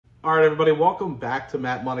All right, everybody, welcome back to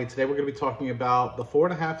Matt Money. Today we're going to be talking about the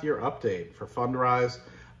 4.5-year update for Fundrise.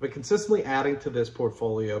 I've been consistently adding to this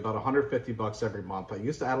portfolio about 150 bucks every month. I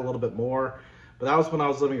used to add a little bit more, but that was when I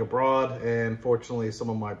was living abroad, and fortunately some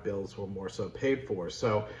of my bills were more so paid for.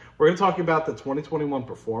 So we're going to talk about the 2021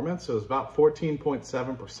 performance. So it was about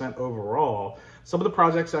 14.7% overall. Some of the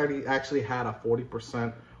projects actually had a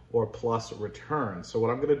 40% or plus return. So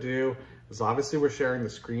what I'm going to do is, obviously we're sharing the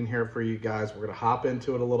screen here for you guys. We're going to hop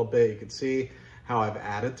into it a little bit. You can see how I've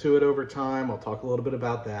added to it over time. I'll talk a little bit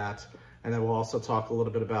about that. And then we'll also talk a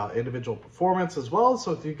little bit about individual performance as well.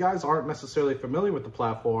 So if you guys aren't necessarily familiar with the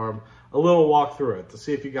platform, a little walk through it to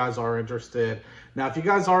see if you guys are interested. Now, if you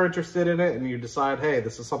guys are interested in it and you decide, hey,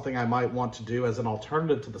 this is something I might want to do as an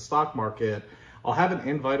alternative to the stock market, I'll have an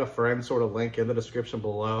invite a friend sort of link in the description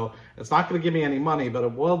below. It's not going to give me any money, but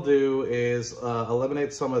it will do is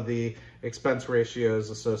eliminate some of the expense ratios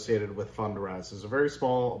associated with Fundrise. There's a very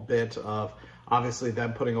small bit of obviously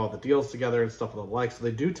them putting all the deals together and stuff of the like. So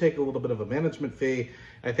they do take a little bit of a management fee.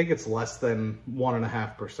 I think it's less than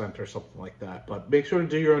 1.5% or something like that. But make sure to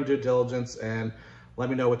do your own due diligence and let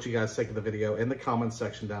me know what you guys think of the video in the comments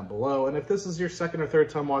section down below. And if this is your second or third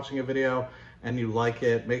time watching a video and you like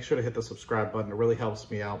it, make sure to hit the subscribe button. It really helps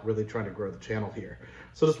me out, really trying to grow the channel here.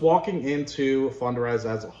 So just walking into Fundrise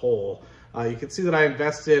as a whole, you can see that I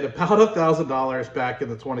invested about $1,000 back in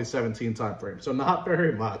the 2017 timeframe. So not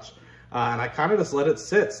very much. And I kind of just let it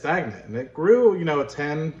sit stagnant, and it grew,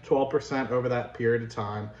 10, 12% over that period of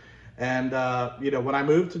time. And, when I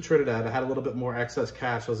moved to Trinidad, I had a little bit more excess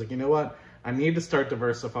cash. I was like, you know what? I need to start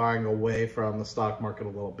diversifying away from the stock market a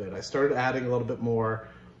little bit. I started adding a little bit more.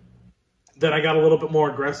 Then I got a little bit more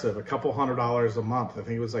aggressive, a couple $100 a month. I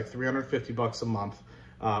think it was like 350 bucks a month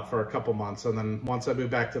for a couple months. And then once I moved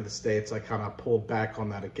back to the States, I kind of pulled back on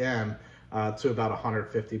that again to about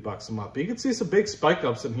 150 bucks a month. But you can see some big spike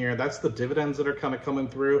ups in here. That's the dividends that are kind of coming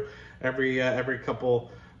through every couple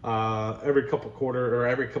quarter or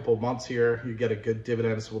every couple months here. You get a good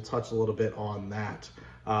dividend. So we'll touch a little bit on that.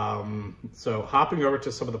 So hopping over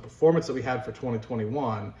to some of the performance that we had for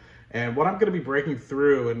 2021, and what I'm going to be breaking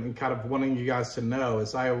through and kind of wanting you guys to know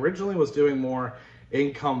is I originally was doing more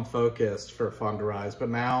income focused for Fundrise, but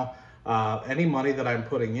now any money that I'm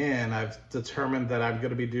putting in, I've determined that I'm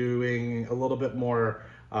going to be doing a little bit more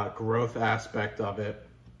growth aspect of it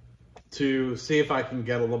to see if I can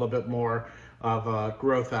get a little bit more of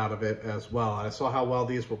growth out of it as well. And I saw how well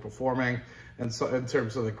these were performing, and so in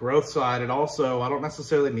terms of the growth side, and also I don't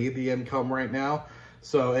necessarily need the income right now.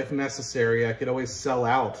 So if necessary, I could always sell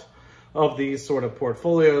out of these sort of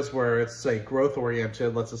portfolios where it's, say, growth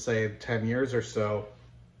oriented, let's just say 10 years or so,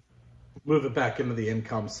 move it back into the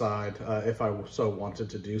income side if I so wanted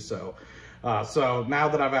to do so. So now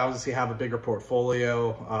that I've obviously have a bigger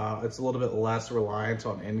portfolio, it's a little bit less reliant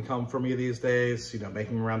on income for me these days,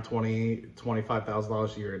 making around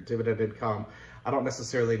 $25,000 a year in dividend income. I don't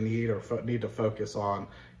necessarily need to focus on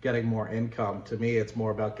getting more income. To me, it's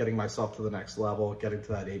more about getting myself to the next level, getting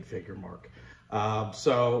to that 8-figure mark.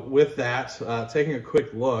 So with that, taking a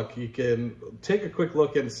quick look, you can take a quick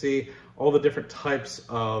look and see all the different types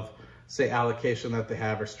of, say, allocation that they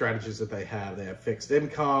have or strategies that they have. They have fixed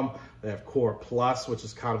income, they have core plus, which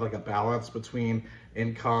is kind of like a balance between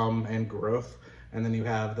income and growth. And then you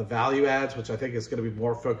have the value adds, which I think is going to be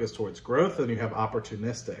more focused towards growth. And you have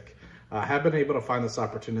opportunistic. I have been able to find this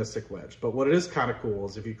opportunistic wedge, but what it is kind of cool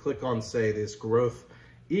is if you click on, say, this growth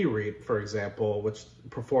E-REIT, for example, which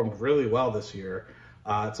performed really well this year.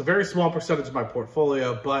 It's a very small percentage of my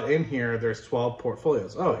portfolio, but in here, there's 12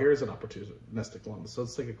 portfolios. Oh, here's an opportunistic one. So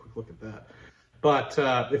let's take a quick look at that. But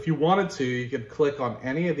if you wanted to, you could click on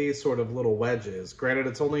any of these sort of little wedges. Granted,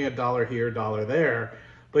 it's only $1 here, $1 there,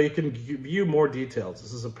 but you can view more details.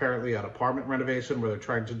 This is apparently an apartment renovation where they're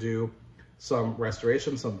trying to do some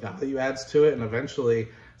restoration, some value adds to it, and eventually,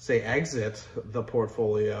 say, exit the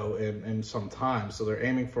portfolio in some time. So they're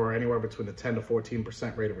aiming for anywhere between a 10 to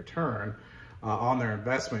 14% rate of return on their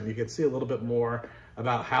investment. You can see a little bit more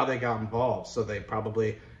about how they got involved. So they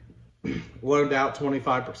probably loaned out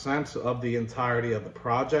 25% of the entirety of the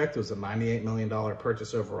project. It was a $98 million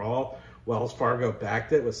purchase overall. Wells Fargo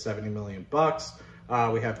backed it with $70 million bucks.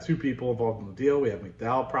 We have 2 people involved in the deal. We have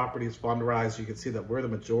McDowell Properties, Fundrise. You can see that we're the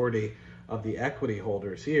majority of the equity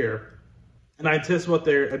holders here. And I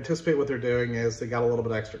anticipate what they're doing is they got a little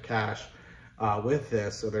bit extra cash with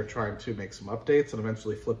this, so they're trying to make some updates and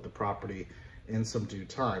eventually flip the property in some due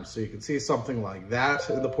time. So you can see something like that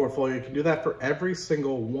in the portfolio. You can do that for every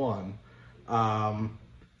single one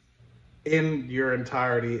in your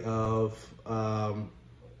entirety of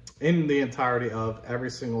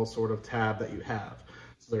every single sort of tab that you have.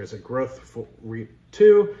 So there's a growth REIT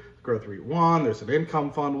 2, Growth REIT 1, there's an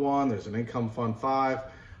Income Fund 1, there's an Income Fund 5.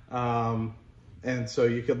 And so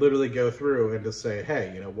you could literally go through and just say,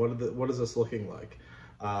 hey, you know, what is this looking like?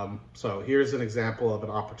 So here's an example of an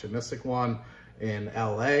opportunistic one in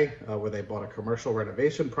LA, where they bought a commercial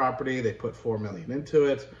renovation property. They put $4 million into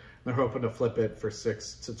it. They're hoping to flip it for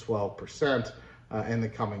 6 to 12% in the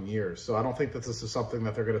coming years. So I don't think that this is something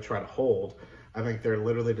that they're going to try to hold. I think they're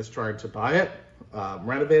literally just trying to buy it,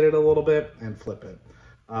 renovate it a little bit, and flip it.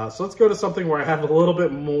 So let's go to something where I have a little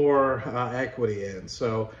bit more equity in.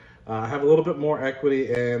 So I have a little bit more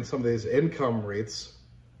equity in some of these income REITs.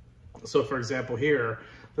 So for example here,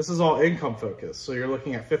 this is all income focused. So you're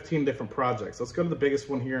looking at 15 different projects. Let's go to the biggest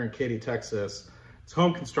one here in Katy, Texas. It's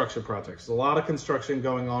home construction projects. There's a lot of construction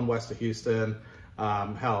going on west of Houston.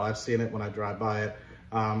 Hell, I've seen it when I drive by it.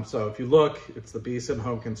 So if you look, it's the Beeson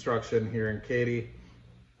Home Construction here in Katy.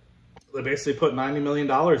 They basically put $90 million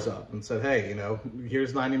up and said, hey, you know,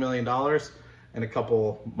 here's $90 million in a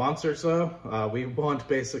couple months or so. We want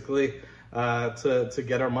basically to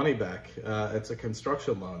get our money back. It's a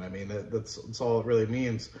construction loan. I mean, that's all it really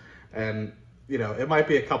means. And, you know, it might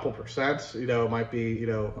be a couple percent, you know, it might be, you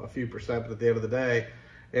know, a few percent, but at the end of the day,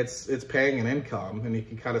 it's paying an income. And you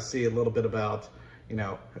can kind of see a little bit about, you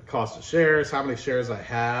know, cost of shares, how many shares I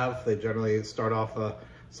have. They generally start off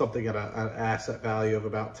something at an asset value of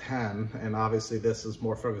about 10. And obviously this is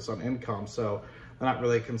more focused on income. So they're not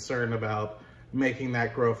really concerned about making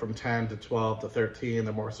that grow from 10 to 12 to 13.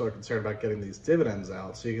 They're more so concerned about getting these dividends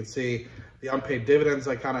out. So you can see the unpaid dividends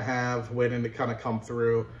I kind of have waiting to kind of come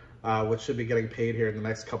through, which should be getting paid here in the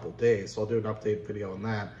next couple days. So I'll do an update video on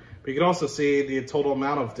that. But you can also see the total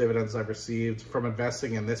amount of dividends I've received from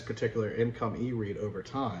investing in this particular income e-REIT over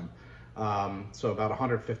time. So about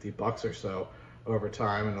 150 bucks or so over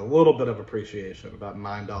time, and a little bit of appreciation, about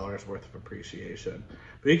 $9 worth of appreciation.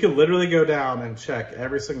 But you can literally go down and check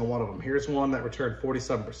every single one of them. Here's one that returned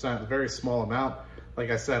 47%, a very small amount. Like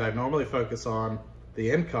I said, I normally focus on the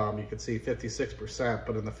income. You can see 56%,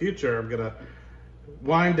 but in the future, I'm gonna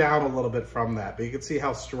wind down a little bit from that. But you can see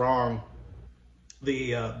how strong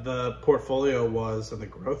the portfolio was and the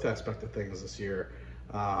growth aspect of things this year.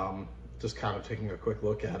 Just kind of taking a quick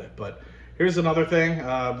look at it. But here's another thing.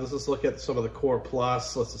 Let's just look at some of the core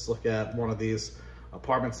plus. Let's just look at one of these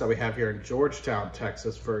apartments that we have here in Georgetown,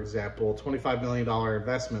 Texas, for example, $25 million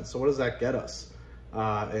investment. So what does that get us?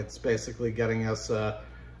 It's basically getting us,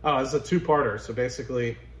 it's a two-parter. So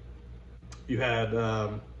basically you had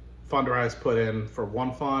Fundrise put in for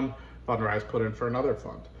one fund, Fundrise put in for another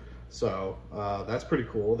fund. So that's pretty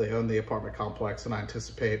cool. They own the apartment complex, and I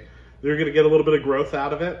anticipate they're going to get a little bit of growth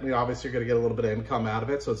out of it. I mean, obviously you're going to get a little bit of income out of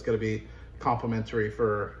it. So it's going to be complementary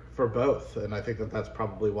for both. And I think that that's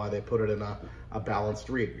probably why they put it in a balanced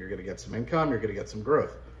REIT. You're going to get some income, you're going to get some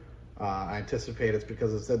growth. I anticipate it's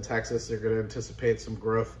because it's in Texas, they're going to anticipate some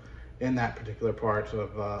growth in that particular part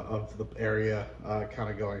of the area kind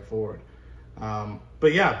of going forward.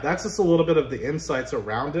 But yeah, that's just a little bit of the insights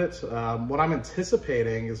around it. What I'm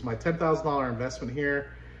anticipating is my $10,000 investment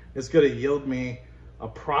here is going to yield me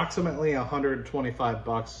approximately 125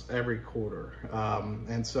 bucks every quarter.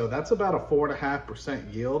 And so that's about a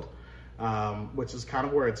 4.5% yield, which is kind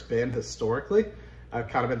of where it's been historically. I've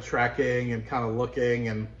kind of been tracking and kind of looking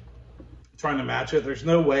and trying to match it. There's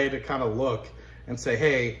no way to kind of look and say,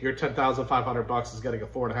 hey, your 10,500 bucks is getting a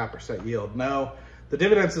 4.5% yield. No, the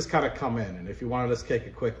dividends just kind of come in. And if you wanted to take a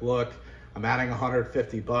quick look, I'm adding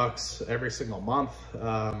 150 bucks every single month,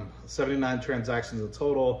 79 transactions in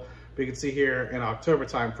total. But you can see here in October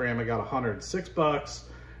timeframe, I got 106 bucks.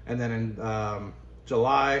 And then in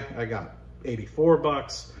July, I got 84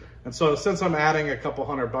 bucks. And so since I'm adding a couple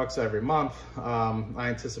 $100 every month, I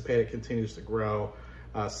anticipate it continues to grow.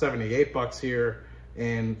 78 bucks here.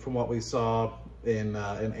 And from what we saw in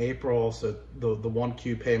April, so the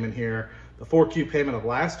 1Q payment here, the 4Q payment of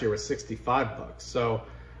last year was 65 bucks. So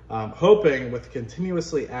hoping with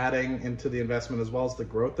continuously adding into the investment, as well as the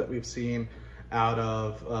growth that we've seen out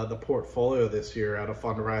of the portfolio this year, out of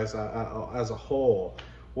Fundrise as a whole,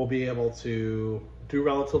 we'll be able to do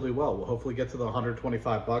relatively well. We'll hopefully get to the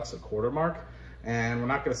 125 bucks a quarter mark, and we're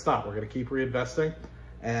not going to stop. We're going to keep reinvesting.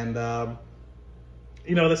 And,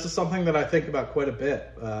 you know, this is something that I think about quite a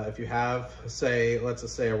bit. If you have, say, let's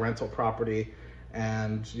just say a rental property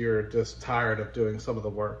and you're just tired of doing some of the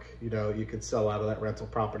work, you know, you could sell out of that rental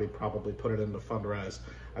property, probably put it into Fundrise.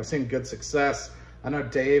 I've seen good success. I know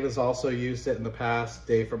Dave has also used it in the past,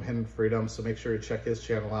 Dave from Hidden Freedom, so make sure you check his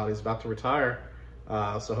channel out. He's about to retire,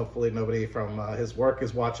 so hopefully nobody from his work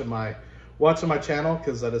is watching my channel,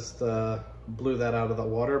 because I just blew that out of the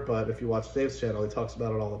water. But if you watch Dave's channel, he talks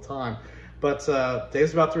about it all the time. But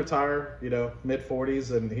Dave's about to retire, you know, mid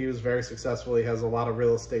 40s, and he was very successful. He has a lot of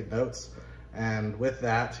real estate notes. And with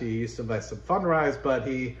that, he used to invest in Fundrise, but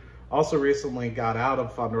he also recently got out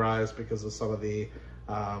of Fundrise because of some of the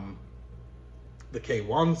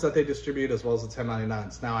K1s that they distribute, as well as the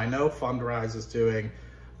 1099s. Now, I know Fundrise is doing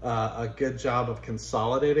a good job of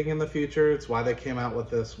consolidating in the future. It's why they came out with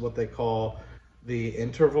this, what they call the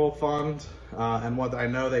interval fund. And what I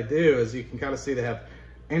know they do is you can kind of see they have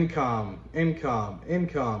income, income,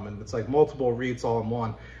 income, and it's like multiple REITs all in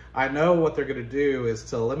one. I know what they're going to do is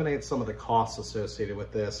to eliminate some of the costs associated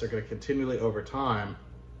with this. They're going to continually over time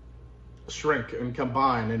shrink and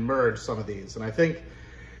combine and merge some of these. And I think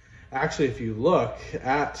actually, if you look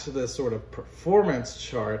at the sort of performance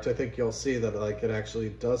chart, I think you'll see that like it actually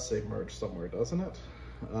does say merge somewhere, doesn't it?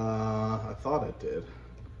 I thought it did.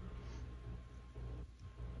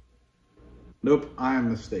 Nope, I am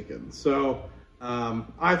mistaken. So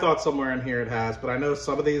I thought somewhere in here it has, but I know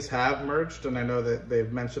some of these have merged, and I know that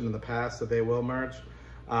they've mentioned in the past that they will merge.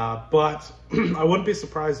 But I wouldn't be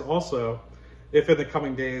surprised also if in the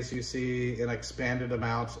coming days you see an expanded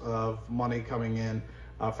amount of money coming in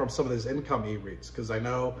from some of these income e-REITs, because I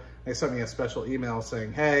know they sent me a special email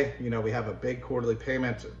saying, hey, you know, we have a big quarterly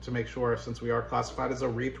payment to make sure, since we are classified as a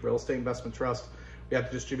REIT, real estate investment trust, we have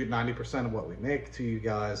to distribute 90% of what we make to you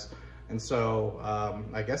guys. And so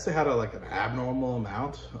I guess they had like an abnormal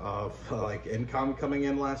amount of like income coming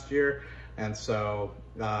in last year. And so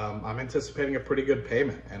I'm anticipating a pretty good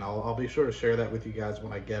payment, and I'll be sure to share that with you guys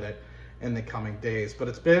when I get it in the coming days. But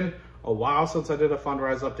it's been a while since I did a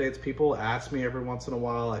Fundrise updates. People ask me every once in a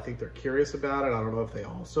while. I think they're curious about it. I don't know if they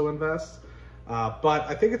also invest. But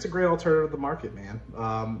I think it's a great alternative to the market, man.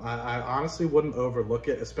 I honestly wouldn't overlook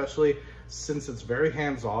it, especially since it's very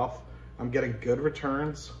hands-off. I'm getting good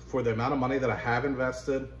returns for the amount of money that I have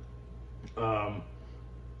invested.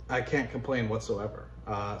 I can't complain whatsoever.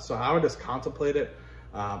 So I would just contemplate it.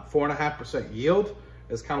 4.5% yield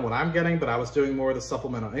is kind of what I'm getting, but I was doing more of the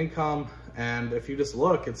supplemental income. And if you just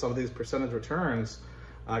look at some of these percentage returns,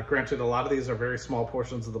 granted, a lot of these are very small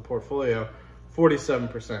portions of the portfolio,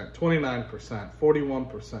 47%, 29%,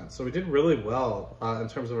 41%. So we did really well in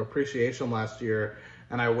terms of appreciation last year.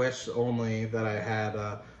 And I wish only that I had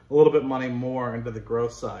a little bit money more into the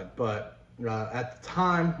growth side. But at the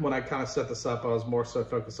time when I kind of set this up, I was more so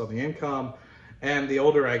focused on the income. And the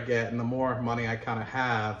older I get and the more money I kind of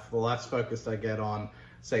have, the less focused I get on,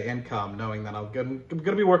 say, income, knowing that I'm going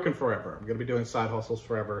to be working forever. I'm going to be doing side hustles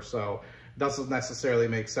forever. So it doesn't necessarily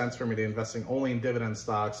make sense for me to investing only in dividend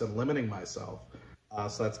stocks and limiting myself.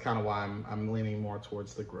 So that's kind of why I'm leaning more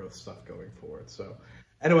towards the growth stuff going forward. So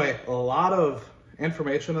anyway, a lot of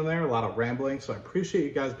information in there, a lot of rambling. So I appreciate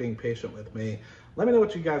you guys being patient with me. Let me know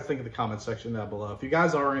what you guys think in the comment section down below. If you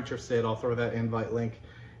guys are interested, I'll throw that invite link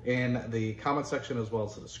in the comment section as well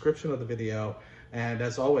as the description of the video. And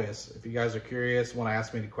as always, if you guys are curious, want to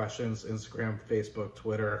ask me any questions, Instagram, Facebook,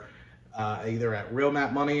 Twitter, either at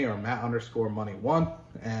RealMattMoney or Matt_money1,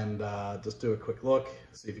 and just do a quick look,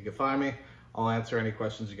 see if you can find me. I'll answer any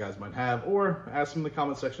questions you guys might have, or ask them in the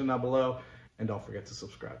comment section down below. And don't forget to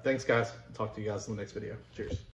subscribe. Thanks, guys. I'll talk to you guys in the next video. Cheers.